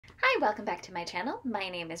welcome back to my channel. My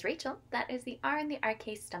name is Rachel. That is the R in the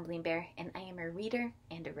RK Stumbling Bear, and I am a reader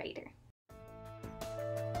and a writer.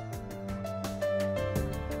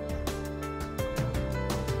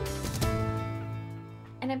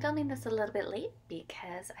 And I'm filming this a little bit late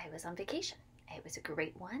because I was on vacation. It was a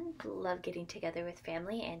great one. Love getting together with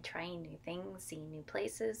family and trying new things, seeing new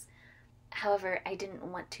places. However, I didn't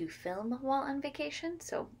want to film while on vacation,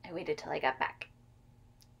 so I waited till I got back.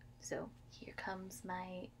 So here comes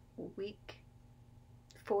my week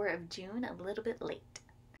 4 of June, a little bit late.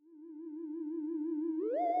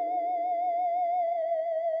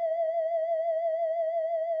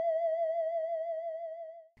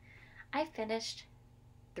 I finished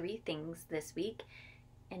 3 things this week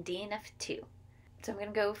and DNF 2. So I'm going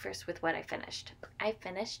to go first with what I finished. I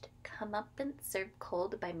finished Come Up and Serve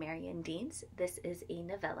Cold by Marion Deans. This is a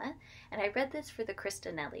novella, and I read this for the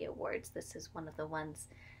Krista Nelly Awards. This is one of the ones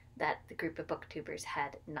that the group of booktubers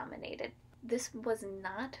had nominated. This was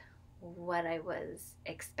not what I was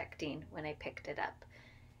expecting when I picked it up.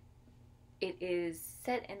 It is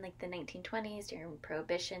set in like the 1920s during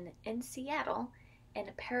Prohibition in Seattle in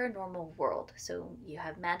a paranormal world. So you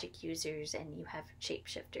have magic users and you have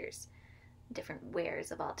shapeshifters, different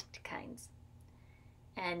wares of all kinds.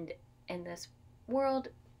 And in this world,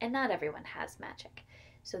 and not everyone has magic.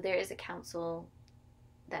 So there is a council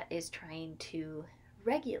that is trying to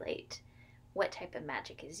regulate what type of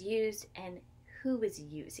magic is used and who is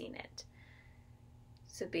using it.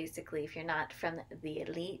 So basically, if you're not from the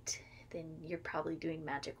elite, then you're probably doing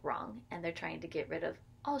magic wrong, and they're trying to get rid of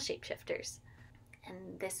all shapeshifters.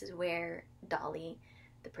 And this is where Dolly,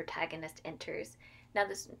 the protagonist, enters. Now,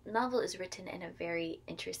 this novel is written in a very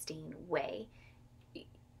interesting way.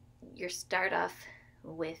 You start off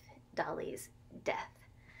with Dolly's death,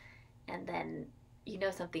 and then you know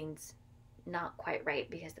something's not quite right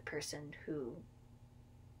because the person who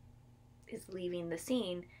is leaving the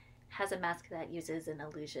scene has a mask that uses an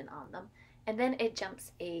illusion on them. And then it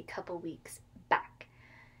jumps a couple weeks back,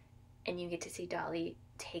 and you get to see Dolly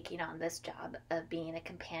taking on this job of being a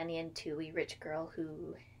companion to a rich girl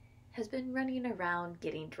who has been running around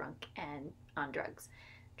getting drunk and on drugs,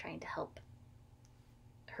 trying to help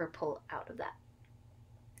her pull out of that.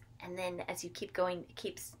 And then as you keep going, it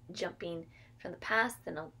keeps jumping from the past,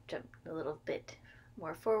 then I'll jump a little bit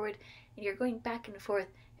more forward, and you're going back and forth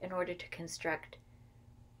in order to construct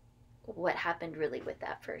what happened really with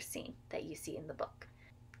that first scene that you see in the book.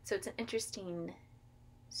 So it's an interesting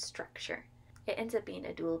structure. It ends up being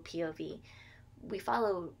a dual POV. We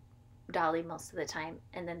follow Dolly most of the time,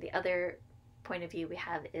 and then the other point of view we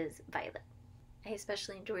have is Violet. I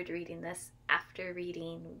especially enjoyed reading this after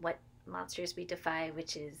reading What Monsters We Defy,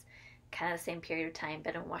 which is kind of the same period of time,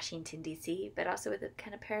 but in Washington, D.C., but also with a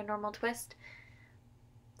kind of paranormal twist.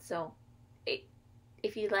 So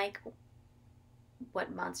if you like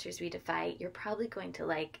What Monsters We Defy, you're probably going to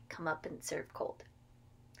like Come Up and Serve Cold.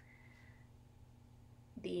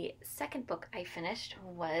 The second book I finished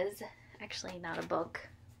was actually not a book,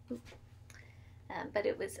 but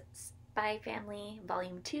it was Spy Family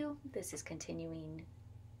Volume 2. This is continuing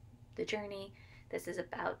the journey. This is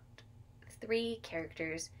about 3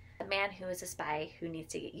 characters. A man who is a spy who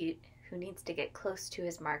needs to get close to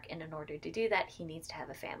his mark, and in order to do that, he needs to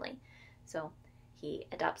have a family. So he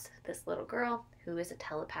adopts this little girl who is a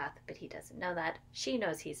telepath, but he doesn't know that. She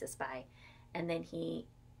knows he's a spy, and then he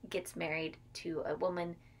gets married to a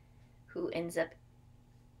woman who ends up,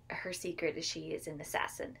 her secret is she is an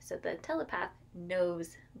assassin. So the telepath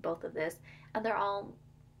knows both of this, and they're all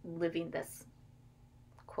living this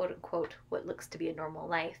quote-unquote what looks to be a normal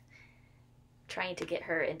life, trying to get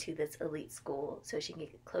her into this elite school so she can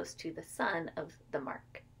get close to the son of the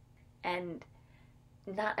mark. And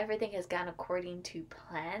not everything has gone according to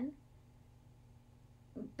plan,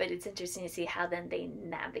 but it's interesting to see how then they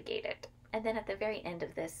navigate it. And then at the very end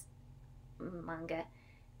of this manga,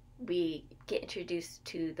 we get introduced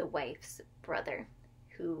to the wife's brother,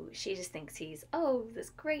 who she just thinks he's, this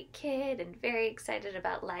great kid and very excited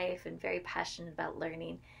about life and very passionate about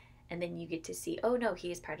learning. And then you get to see, no,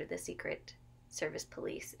 he is part of the secret service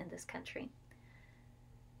police in this country.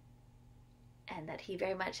 And that he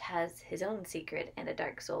very much has his own secret and a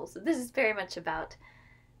dark soul. So this is very much about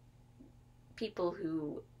people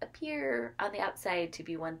who appear on the outside to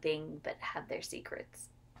be one thing but have their secrets.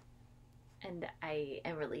 And I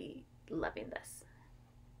am really loving this.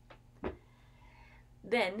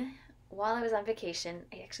 Then, while I was on vacation,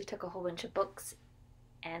 I actually took a whole bunch of books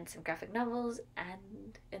and some graphic novels,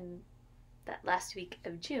 and in that last week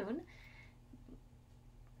of June,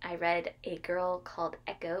 I read A Girl Called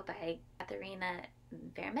Echo by Katharina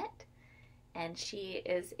Vermette, and she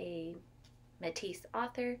is a Métis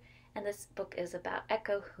author, and this book is about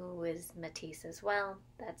Echo, who is Métis as well.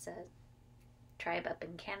 That's a tribe up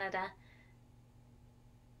in Canada.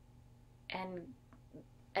 And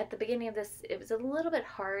at the beginning of this, it was a little bit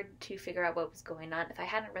hard to figure out what was going on. If I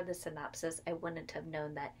hadn't read the synopsis, I wouldn't have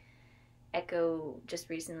known that Echo just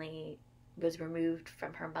recently was removed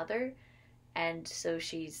from her mother, and so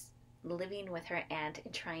she's living with her aunt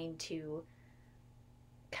and trying to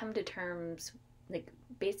come to terms, like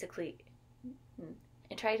basically,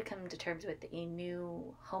 and try to come to terms with a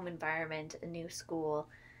new home environment, a new school.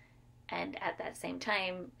 And at that same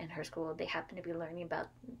time, in her school, they happen to be learning about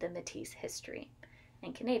the Métis history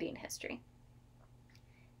and Canadian history.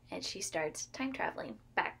 And she starts time traveling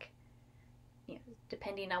back,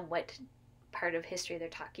 depending on what part of history they're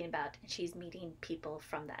talking about, and she's meeting people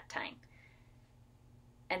from that time.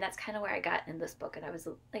 And that's kind of where I got in this book. And I was,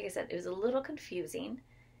 like I said, it was a little confusing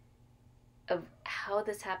of how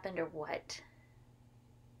this happened or what.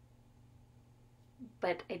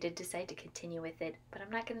 But I did decide to continue with it. But I'm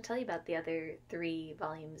not going to tell you about the other 3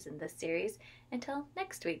 volumes in this series until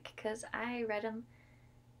next week, because I read them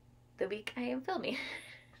the week I am filming.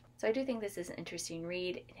 So I do think this is an interesting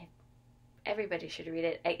read, and everybody should read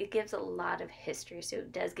it. It gives a lot of history, so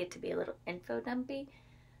it does get to be a little info dumpy,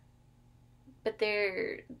 but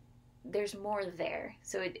there's more there.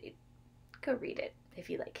 So go read it if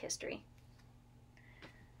you like history.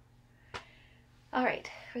 All right,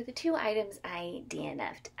 for the 2 items I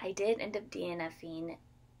DNF'd, I did end up DNFing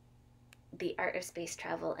The Art of Space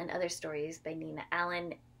Travel and Other Stories by Nina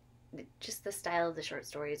Allen. Just the style of the short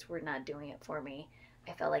stories were not doing it for me.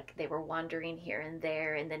 I felt like they were wandering here and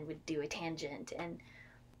there and then would do a tangent. And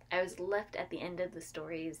I was left at the end of the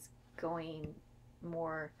stories going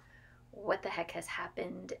more, what the heck has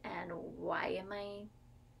happened and why am I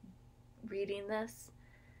reading this?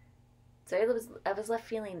 So I was left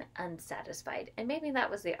feeling unsatisfied. And maybe that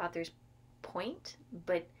was the author's point,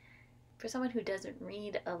 but for someone who doesn't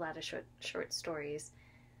read a lot of short stories,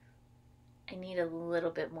 I need a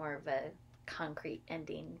little bit more of a concrete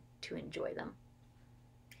ending to enjoy them.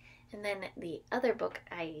 And then the other book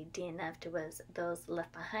I DNF'd was Those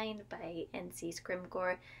Left Behind by N.C.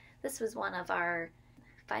 Scrimgeour. This was one of our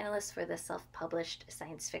finalists for the self-published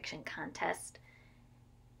science fiction contest.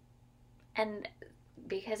 And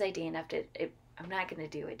because I DNF'd it, I'm not going to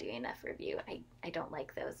do a DNF review. I don't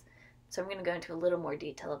like those. So I'm going to go into a little more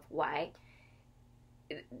detail of why.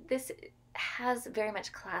 This has very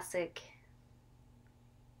much classic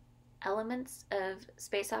elements of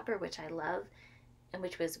space opera, which I love, and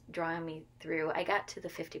which was drawing me through. I got to the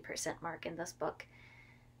 50% mark in this book.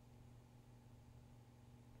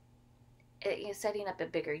 Setting up a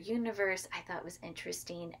bigger universe, I thought was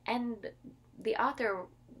interesting. And the author,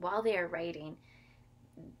 while they are writing,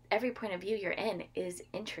 every point of view you're in is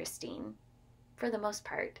interesting for the most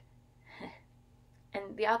part.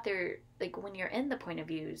 And the author, like when you're in the point of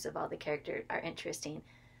views of all the characters, are interesting.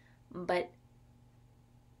 But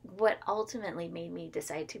what ultimately made me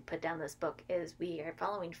decide to put down this book is we are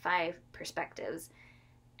following 5 perspectives,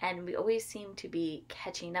 and we always seem to be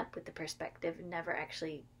catching up with the perspective, never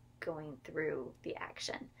actually going through the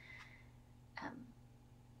action.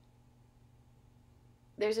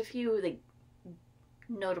 There's a few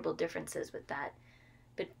notable differences with that,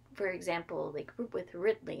 but for example, with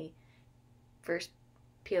Ridley, first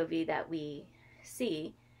POV that we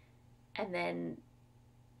see, and then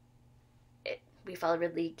we follow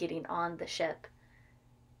Ridley getting on the ship,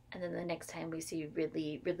 and then the next time we see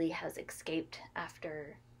Ridley has escaped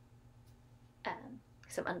after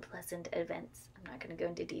some unpleasant events. I'm not going to go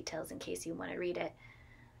into details in case you want to read it.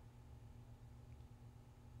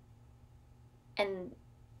 And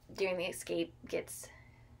during the escape,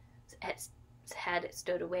 had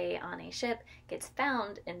stowed away on a ship, gets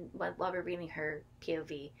found, and while we're reading her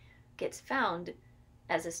POV, gets found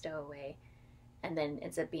as a stowaway, and then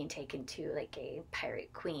ends up being taken to a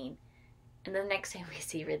pirate queen. And the next time we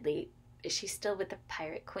see Ridley, she's still with the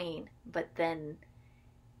pirate queen, but then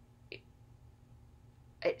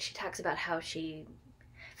she talks about how she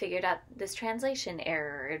figured out this translation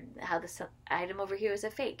error, and how this item over here is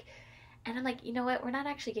a fake. And I'm like, you know what? We're not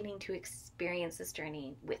actually getting to experience this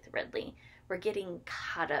journey with Ridley. We're getting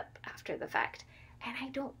caught up after the fact. And I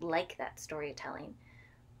don't like that storytelling.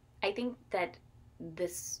 I think that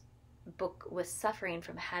this book was suffering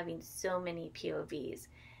from having so many POVs.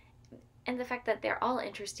 And the fact that they're all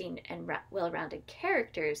interesting and well-rounded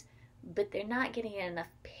characters, but they're not getting enough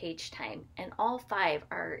page time. And all 5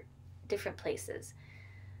 are different places.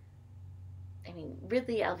 I mean,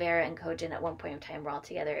 Ridley, Alvera, and Kojin at one point in time were all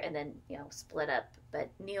together and then, split up. But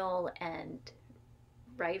Neil and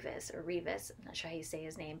Rivas, I'm not sure how you say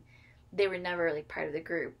his name, they were never like part of the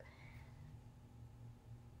group.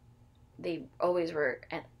 They always were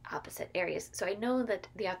at opposite areas. So I know that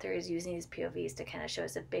the author is using these POVs to kind of show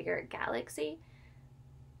us a bigger galaxy,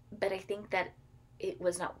 but I think that it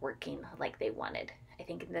was not working like they wanted. I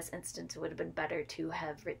think in this instance it would have been better to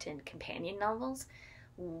have written companion novels,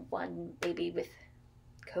 one maybe with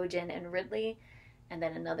Kojin and Ridley, and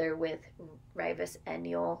then another with Rivas and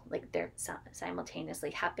Neil, like they're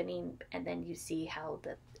simultaneously happening, and then you see how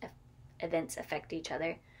the events affect each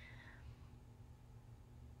other.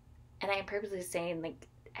 And I am purposely saying, like,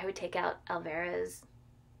 I would take out Alvera's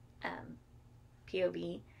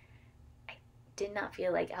POV. I did not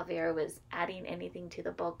feel like Alvera was adding anything to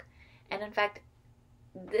the book. And in fact,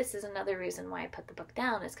 this is another reason why I put the book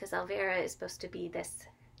down, is because Alvera is supposed to be this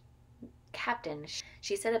captain.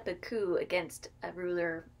 She set up a coup against a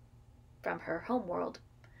ruler from her homeworld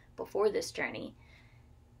before this journey.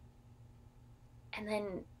 And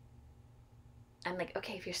then I'm like,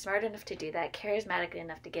 okay, if you're smart enough to do that, charismatic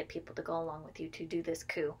enough to get people to go along with you to do this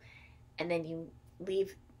coup, and then you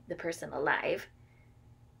leave the person alive,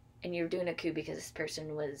 and you're doing a coup because this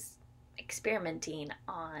person was experimenting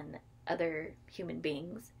on other human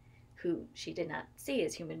beings who she did not see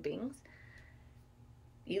as human beings,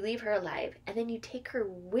 you leave her alive, and then you take her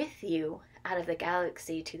with you out of the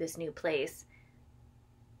galaxy to this new place.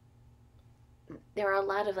 There are a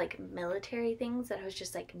lot of like military things that I was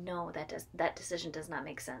just like, no, that decision does not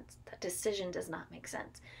make sense. That decision does not make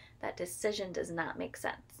sense. That decision does not make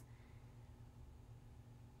sense.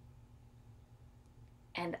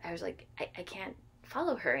 And I was like, I can't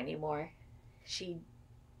follow her anymore.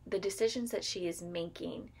 The decisions that she is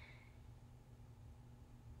making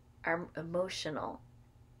are emotional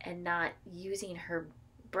and not using her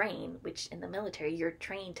brain, which in the military you're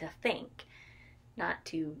trained to think, not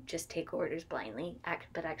to just take orders blindly,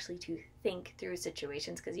 but actually to think through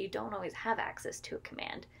situations, because you don't always have access to a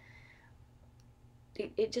command.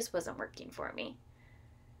 It just wasn't working for me.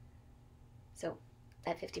 So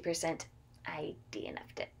at 50%, I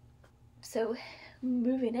DNF'd it. So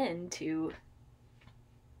moving into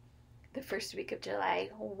the first week of July,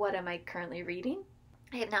 what am I currently reading?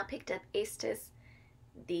 I have now picked up Aestus,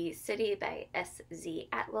 The City by S.Z.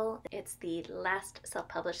 Atwell. It's the last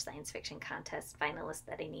self-published science fiction contest finalist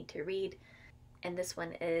that I need to read. And this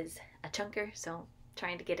one is a chunker, so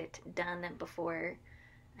trying to get it done before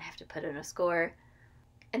I have to put in a score.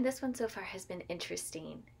 And this one so far has been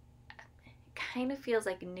interesting. It kind of feels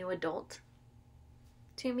like new adult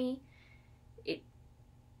to me.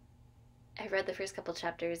 I read the first couple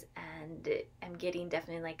chapters and I'm getting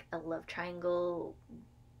definitely like a love triangle,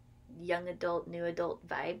 young adult, new adult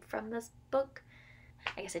vibe from this book.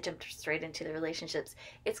 I guess I jumped straight into the relationships.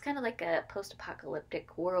 It's kind of like a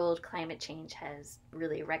post-apocalyptic world. Climate change has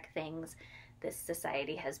really wrecked things. This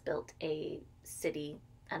society has built a city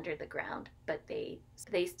under the ground, but they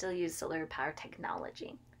still use solar power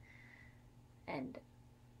technology. And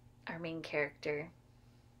our main character,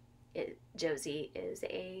 Josie, is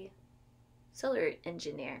a solar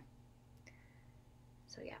engineer.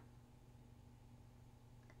 So yeah.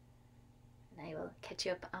 And I will catch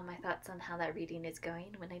you up on my thoughts on how that reading is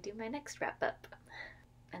going when I do my next wrap up.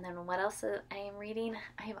 And then what else I am reading?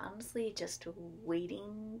 I am honestly just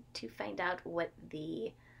waiting to find out what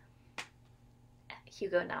the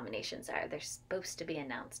Hugo nominations are. They're supposed to be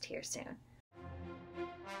announced here soon.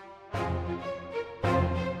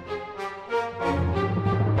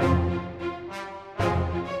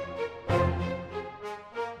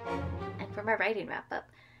 And for my writing wrap up,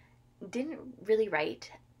 didn't really write,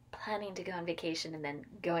 planning to go on vacation and then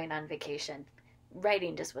going on vacation.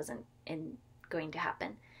 Writing just wasn't going to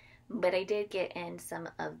happen. But I did get in some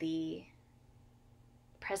of the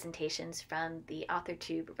presentations from the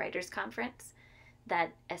AuthorTube Writers Conference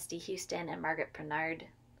that S.D. Houston and Margaret Bernard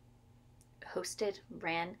hosted,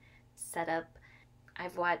 ran, set up.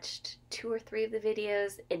 I've watched 2 or 3 of the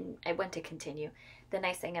videos and I want to continue. The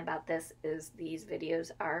nice thing about this is these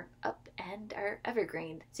videos are up and are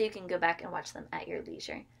evergreen, so you can go back and watch them at your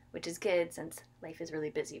leisure, which is good since life is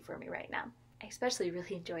really busy for me right now. I especially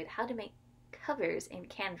really enjoyed how to make covers in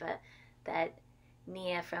Canva that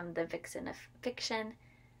Nia from The Vixen of Fiction,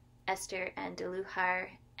 Esther and Deluhar,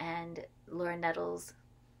 and Laura Nettles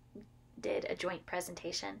did a joint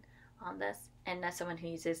presentation on this. And as someone who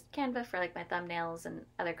uses Canva for like my thumbnails and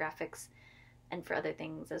other graphics and for other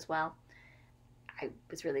things as well, I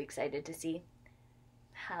was really excited to see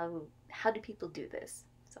how do people do this.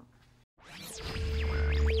 So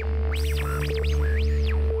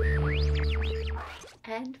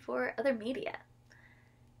and for other media,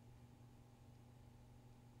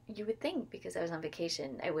 You would think because I was on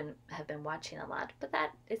vacation, I wouldn't have been watching a lot, but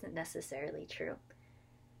that isn't necessarily true.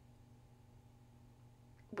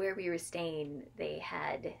 Where we were staying, they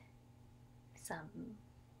had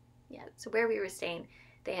where we were staying,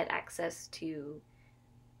 they had access to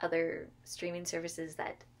other streaming services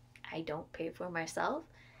that I don't pay for myself.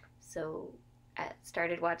 So I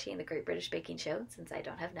started watching The Great British Baking Show since I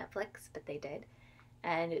don't have Netflix, but they did.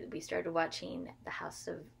 And we started watching The House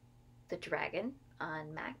of the Dragon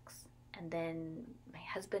on Max. And then my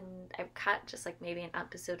husband, I've caught just like maybe an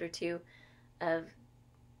episode or two of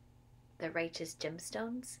The Righteous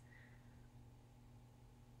Gemstones.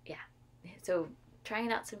 Yeah. So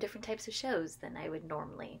trying out some different types of shows than I would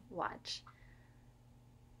normally watch.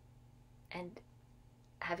 And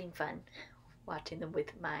having fun watching them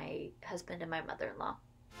with my husband and my mother-in-law.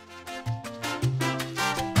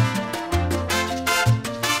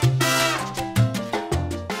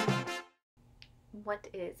 What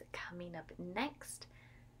is coming up next?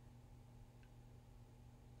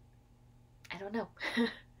 I don't know.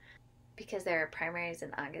 Because there are primaries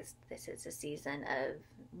in August, this is a season of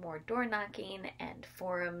more door knocking and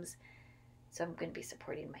forums. So I'm going to be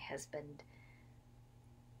supporting my husband.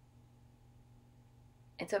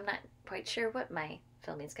 And so I'm not quite sure what my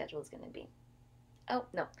filming schedule is going to be. Oh,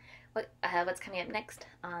 no. What's coming up next?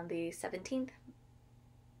 On the 17th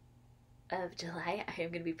of July, I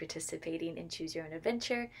am going to be participating in Choose Your Own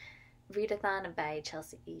Adventure readathon by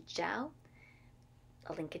Chelsea Zhao.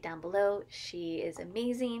 I'll link it down below. She is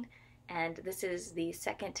amazing. And this is the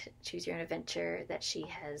second Choose Your Own Adventure that she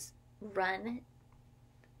has run.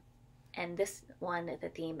 And this one, the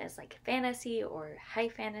theme is like fantasy or high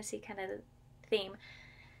fantasy kind of theme.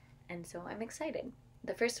 And so I'm excited.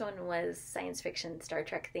 The first one was science fiction, Star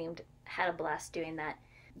Trek themed. Had a blast doing that.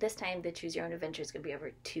 This time, the Choose Your Own Adventure is going to be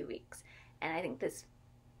over 2 weeks. And I think this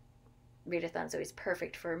readathon is always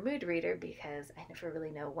perfect for a mood reader because I never really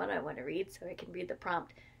know what I want to read. So I can read the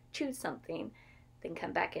prompt, choose something, then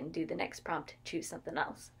come back and do the next prompt, choose something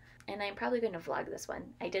else. And I'm probably going to vlog this one.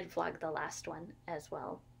 I did vlog the last one as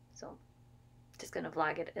well. So just going to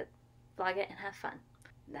vlog it and have fun.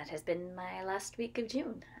 That has been my last week of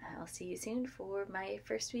June. I'll see you soon for my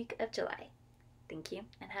first week of July. Thank you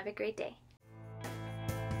and have a great day.